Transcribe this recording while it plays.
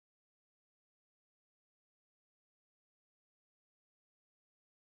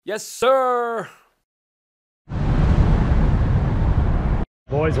Yes, sir.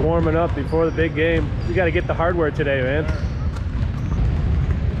 Boys warming up before the big game. We got to get the hardware today, man.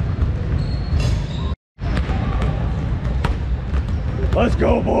 Let's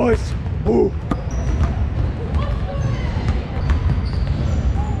go, boys. Woo.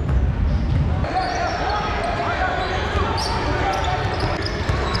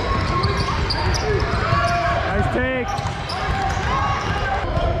 Nice take.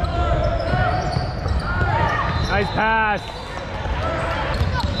 Nice pass.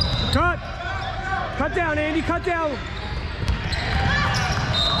 Cut! Cut down, Andy, cut down!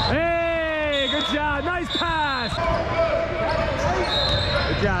 Hey, good job, nice pass!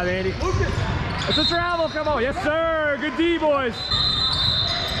 Good job, Andy. It's a travel, come on, yes sir! Good D, boys!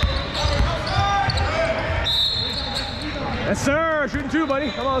 Yes sir, shooting two, buddy.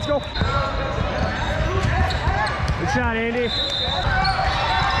 Come on, let's go. Good shot, Andy.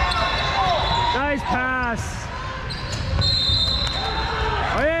 Nice pass.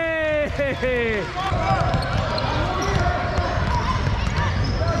 Hey!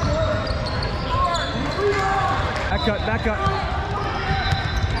 Back cut.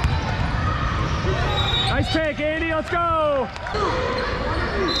 Nice take, Andy, let's go!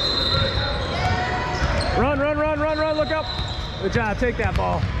 Run, look up. Good job, take that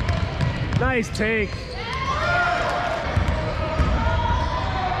ball. Nice take.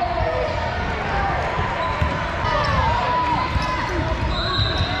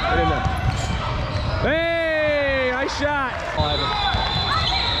 Hey, nice shot.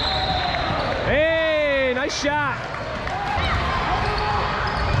 Hey, nice shot.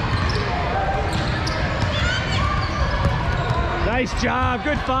 Nice job,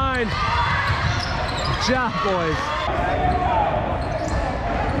 good find. Good job, boys.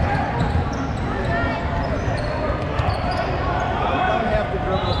 You don't have to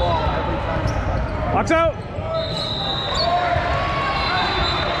dribble the ball every time. Box out.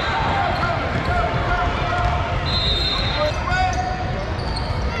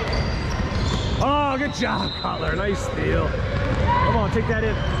 Oh, good job, Cutler. Nice steal. Come on, take that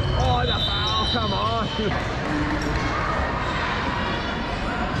in. Oh, the foul. Come on.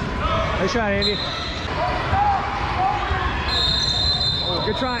 Nice shot, Andy. Oh,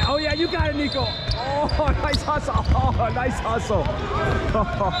 good try. Oh, yeah, you got it, Nico. Oh, nice hustle. Oh, nice hustle.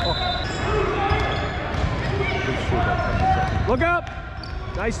 Look up.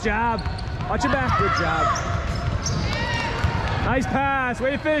 Nice job. Watch your back. Good job. Nice pass.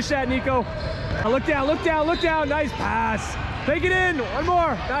 Way to finish that, Nico. Look down. Nice pass. Take it in. One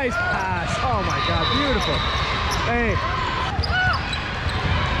more. Nice pass. Oh my God, beautiful. Hey.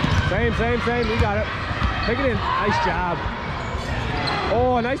 Same. You got it. Take it in. Nice job.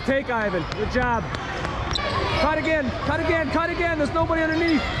 Oh, nice take, Ivan. Good job. Cut again. There's nobody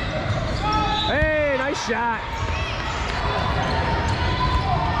underneath. Hey, nice shot.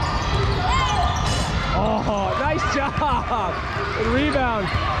 Oh, nice job. Good rebound.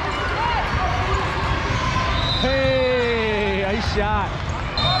 Hey, nice shot.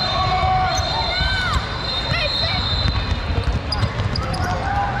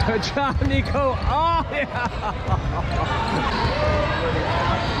 Good job, Nico. Oh, yeah.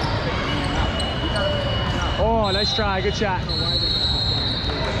 Oh, nice try. Good shot.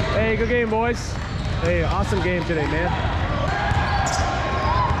 Hey, good game, boys. Hey, awesome game today, man.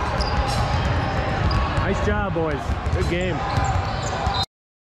 Nice job, boys. Good game.